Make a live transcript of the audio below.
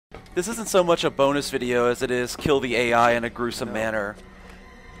This isn't so much a bonus video as it is kill the AI in a gruesome manner.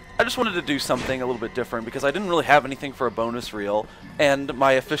 I just wanted to do something a little bit different because I didn't really have anything for a bonus reel, and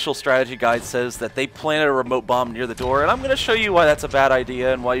my official strategy guide says that they planted a remote bomb near the door, and I'm going to show you why that's a bad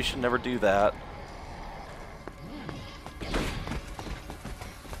idea and why you should never do that.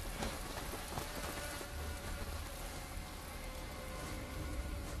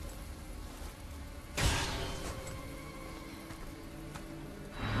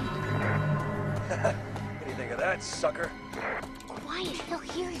 What do you think of that, sucker? Quiet, he'll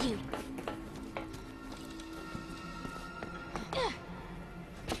hear you.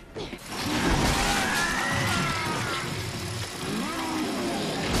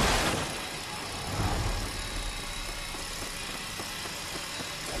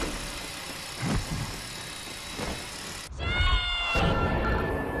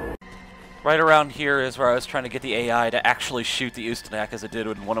 Right around here is where I was trying to get the AI to actually shoot the Ustanak as it did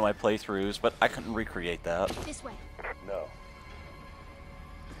in one of my playthroughs, but I couldn't recreate that. This way. No.